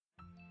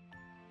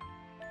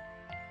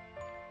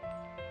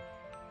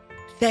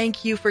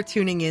Thank you for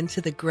tuning in to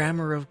The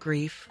Grammar of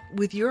Grief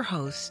with your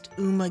host,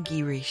 Uma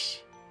Girish,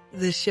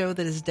 the show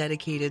that is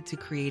dedicated to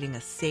creating a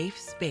safe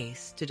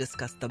space to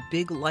discuss the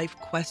big life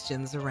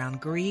questions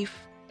around grief,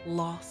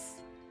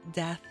 loss,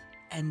 death,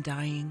 and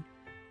dying.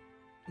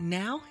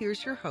 Now,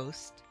 here's your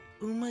host,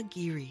 Uma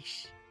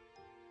Girish.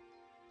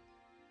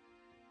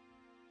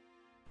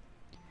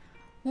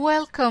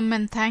 Welcome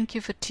and thank you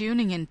for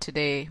tuning in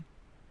today.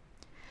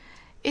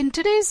 In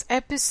today's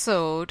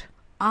episode,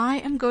 I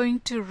am going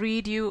to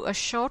read you a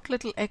short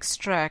little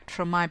extract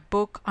from my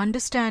book,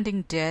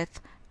 Understanding Death: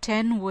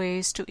 10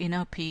 Ways to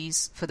Inner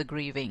Peace for the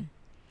Grieving.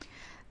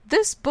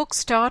 This book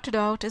started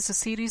out as a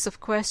series of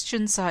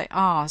questions I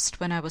asked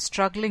when I was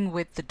struggling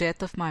with the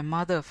death of my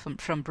mother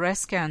from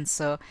breast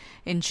cancer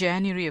in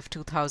January of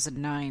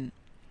 2009.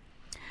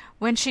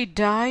 When she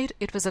died,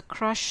 it was a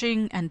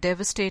crushing and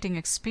devastating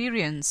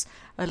experience,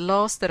 a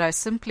loss that I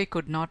simply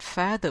could not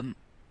fathom.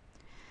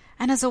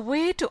 And as a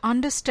way to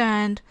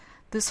understand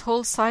this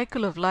whole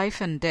cycle of life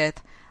and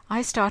death,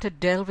 I started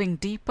delving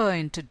deeper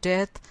into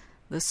death,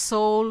 the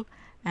soul,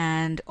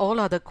 and all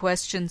other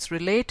questions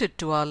related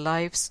to our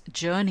life's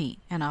journey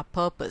and our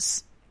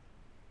purpose.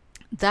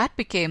 That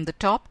became the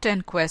top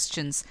 10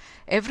 questions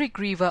every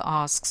griever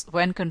asks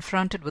when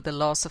confronted with the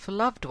loss of a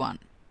loved one.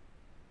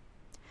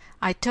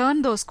 I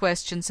turned those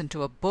questions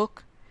into a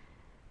book,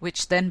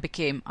 which then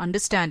became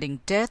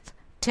Understanding Death: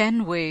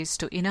 10 Ways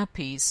to Inner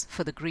Peace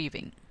for the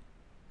Grieving.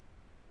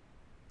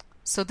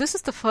 So this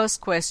is the first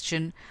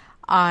question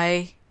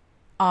I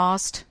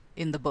asked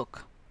in the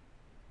book.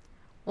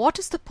 What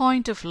is the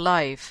point of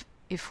life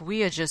if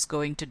we are just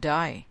going to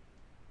die?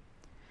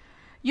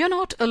 You're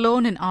not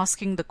alone in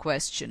asking the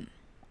question.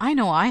 I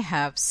know I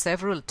have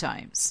several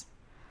times.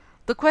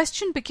 The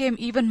question became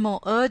even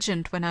more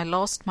urgent when I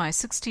lost my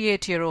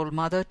 68-year-old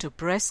mother to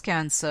breast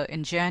cancer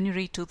in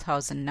January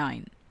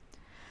 2009.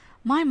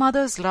 My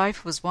mother's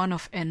life was one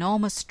of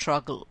enormous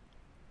struggle,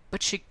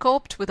 but she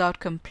coped without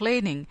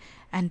complaining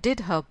and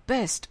did her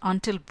best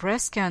until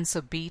breast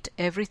cancer beat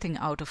everything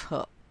out of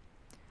her.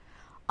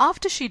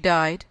 After she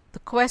died, the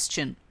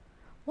question,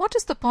 what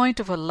is the point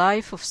of a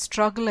life of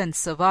struggle and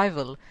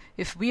survival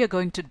if we are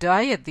going to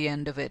die at the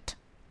end of it,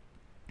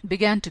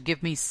 began to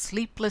give me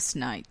sleepless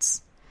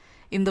nights.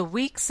 In the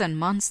weeks and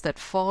months that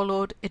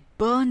followed, it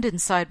burned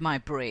inside my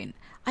brain.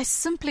 I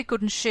simply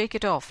couldn't shake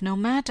it off, no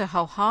matter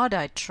how hard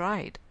I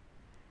tried.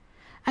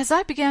 As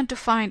I began to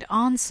find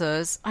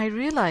answers, I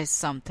realized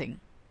something.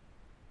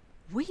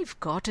 We've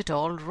got it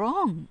all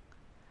wrong.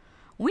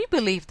 We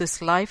believe this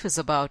life is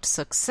about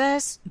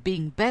success,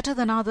 being better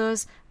than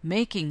others,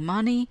 making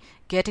money,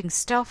 getting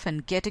stuff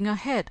and getting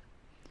ahead.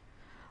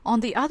 On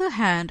the other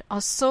hand,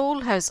 our soul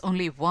has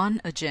only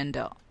one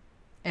agenda: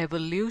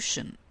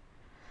 evolution.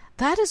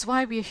 That is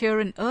why we are here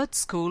in Earth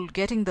School,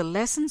 getting the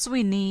lessons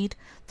we need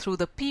through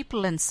the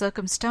people and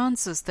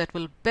circumstances that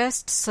will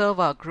best serve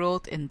our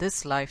growth in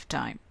this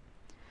lifetime.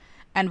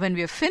 And when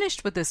we are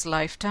finished with this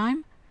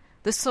lifetime,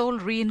 the soul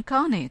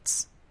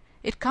reincarnates.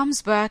 It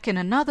comes back in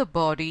another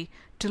body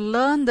to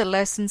learn the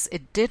lessons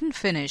it didn't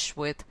finish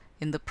with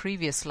in the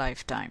previous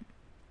lifetime.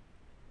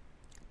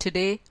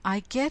 Today,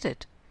 I get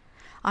it.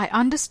 I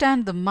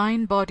understand the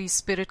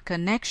mind-body-spirit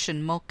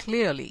connection more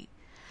clearly.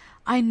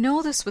 I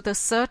know this with a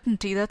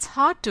certainty that's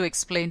hard to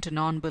explain to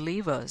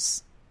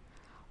non-believers.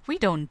 We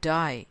don't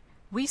die.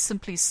 We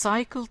simply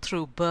cycle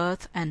through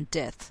birth and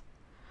death.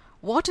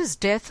 What is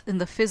death in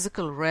the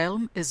physical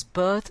realm is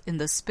birth in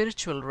the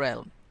spiritual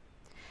realm.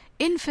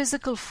 In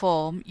physical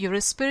form, you're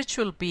a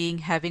spiritual being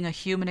having a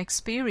human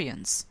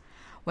experience.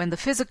 When the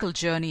physical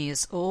journey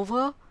is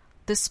over,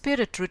 the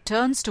spirit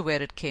returns to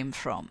where it came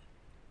from,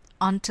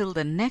 until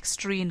the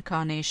next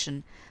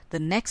reincarnation, the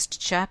next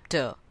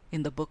chapter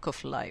in the book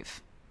of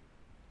life.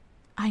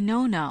 I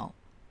know now,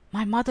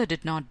 my mother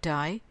did not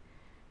die.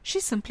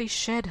 She simply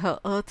shed her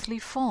earthly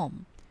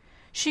form.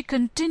 She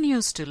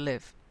continues to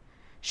live.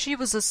 She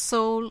was a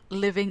soul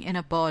living in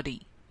a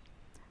body.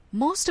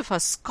 Most of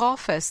us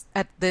scoff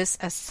at this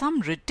as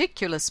some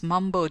ridiculous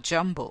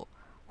mumbo-jumbo.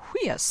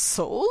 We are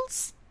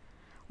souls?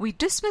 We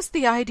dismiss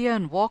the idea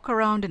and walk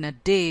around in a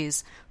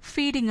daze,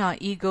 feeding our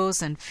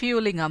egos and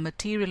fueling our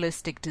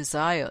materialistic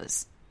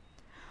desires.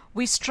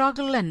 We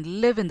struggle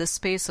and live in the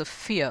space of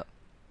fear.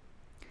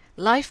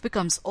 Life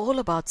becomes all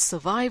about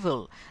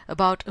survival,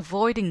 about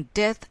avoiding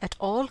death at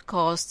all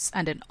costs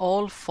and in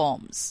all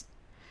forms.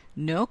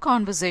 No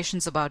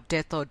conversations about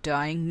death or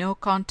dying, no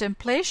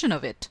contemplation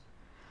of it.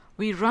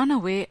 We run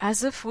away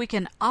as if we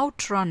can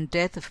outrun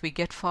death if we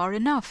get far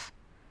enough.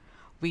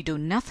 We do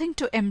nothing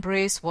to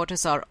embrace what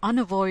is our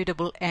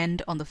unavoidable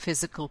end on the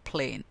physical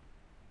plane.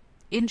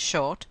 In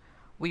short,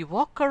 we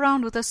walk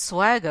around with a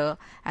swagger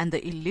and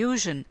the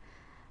illusion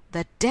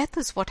that death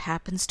is what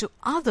happens to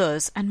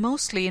others, and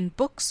mostly in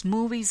books,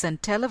 movies,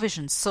 and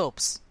television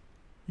soaps.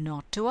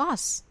 Not to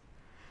us.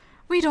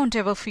 We don't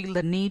ever feel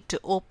the need to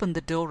open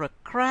the door a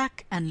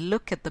crack and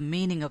look at the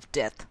meaning of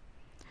death.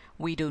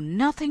 We do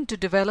nothing to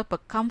develop a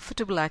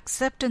comfortable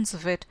acceptance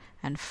of it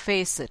and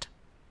face it.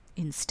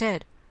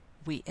 Instead,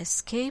 we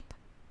escape,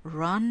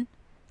 run,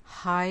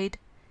 hide,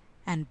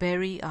 and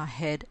bury our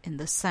head in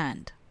the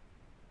sand.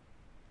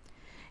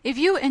 If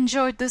you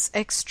enjoyed this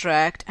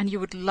extract and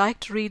you would like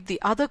to read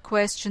the other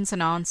questions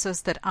and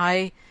answers that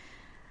I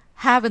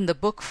have in the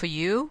book for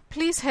you,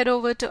 please head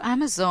over to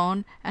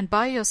Amazon and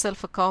buy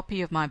yourself a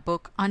copy of my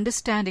book,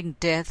 Understanding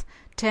Death: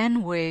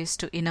 10 Ways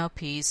to Inner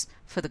Peace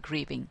for the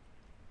Grieving.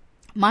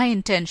 My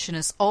intention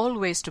is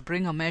always to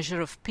bring a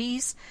measure of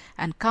peace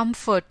and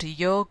comfort to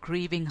your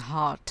grieving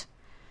heart.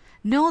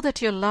 Know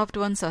that your loved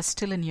ones are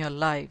still in your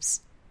lives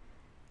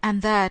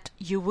and that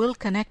you will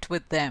connect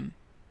with them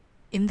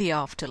in the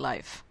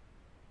afterlife.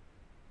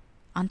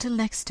 Until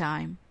next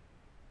time,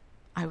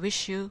 I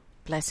wish you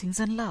blessings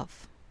and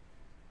love.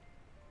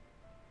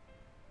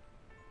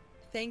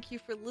 Thank you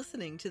for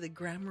listening to The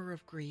Grammar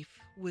of Grief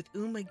with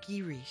Uma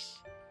Girish.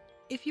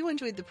 If you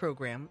enjoyed the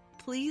program,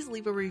 please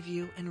leave a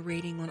review and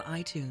rating on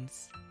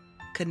iTunes.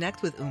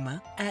 Connect with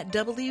Uma at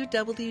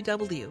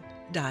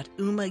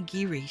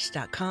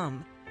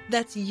www.umagirish.com.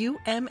 That's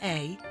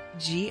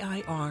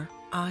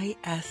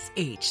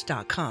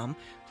UMAGIRISH.com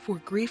for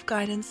grief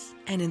guidance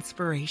and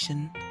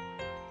inspiration.